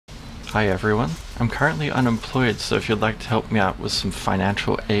Hi everyone, I'm currently unemployed, so if you'd like to help me out with some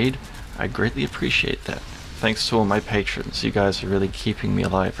financial aid, I greatly appreciate that. Thanks to all my patrons, you guys are really keeping me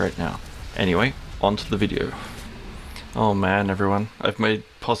alive right now. Anyway, on to the video. Oh man everyone, I've made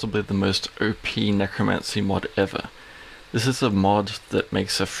possibly the most OP necromancy mod ever. This is a mod that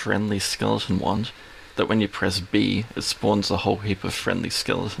makes a friendly skeleton wand that when you press B, it spawns a whole heap of friendly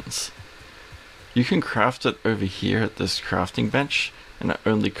skeletons. You can craft it over here at this crafting bench, and it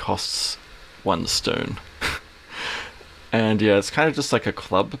only costs 1 stone. And yeah, it's kind of just like a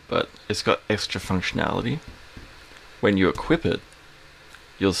club, but it's got extra functionality. When you equip it,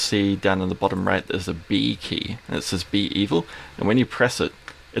 you'll see down in the bottom right there's a B key, and it says Be Evil, and when you press it,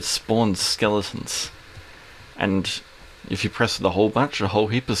 it spawns skeletons. And if you press it a whole bunch, a whole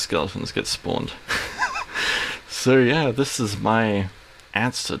heap of skeletons get spawned. So yeah, this is my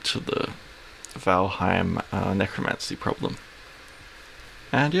answer to the Valheim necromancy problem.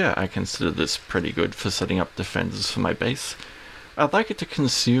 And yeah, I consider this pretty good for setting up defenses for my base. I'd like it to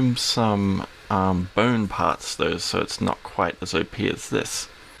consume some bone parts though, so it's not quite as OP as this.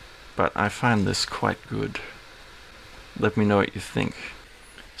 But I find this quite good. Let me know what you think.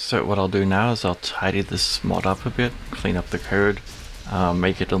 So what I'll do now is I'll tidy this mod up a bit, clean up the code,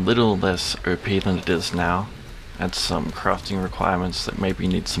 make it a little less OP than it is now. Add some crafting requirements that maybe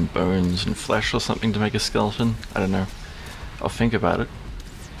need some bones and flesh or something to make a skeleton. I don't know. I'll think about it.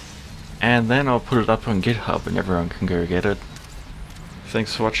 And then I'll put it up on GitHub and everyone can go get it.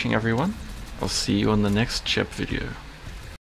 Thanks for watching everyone. I'll see you on the next Cheb video.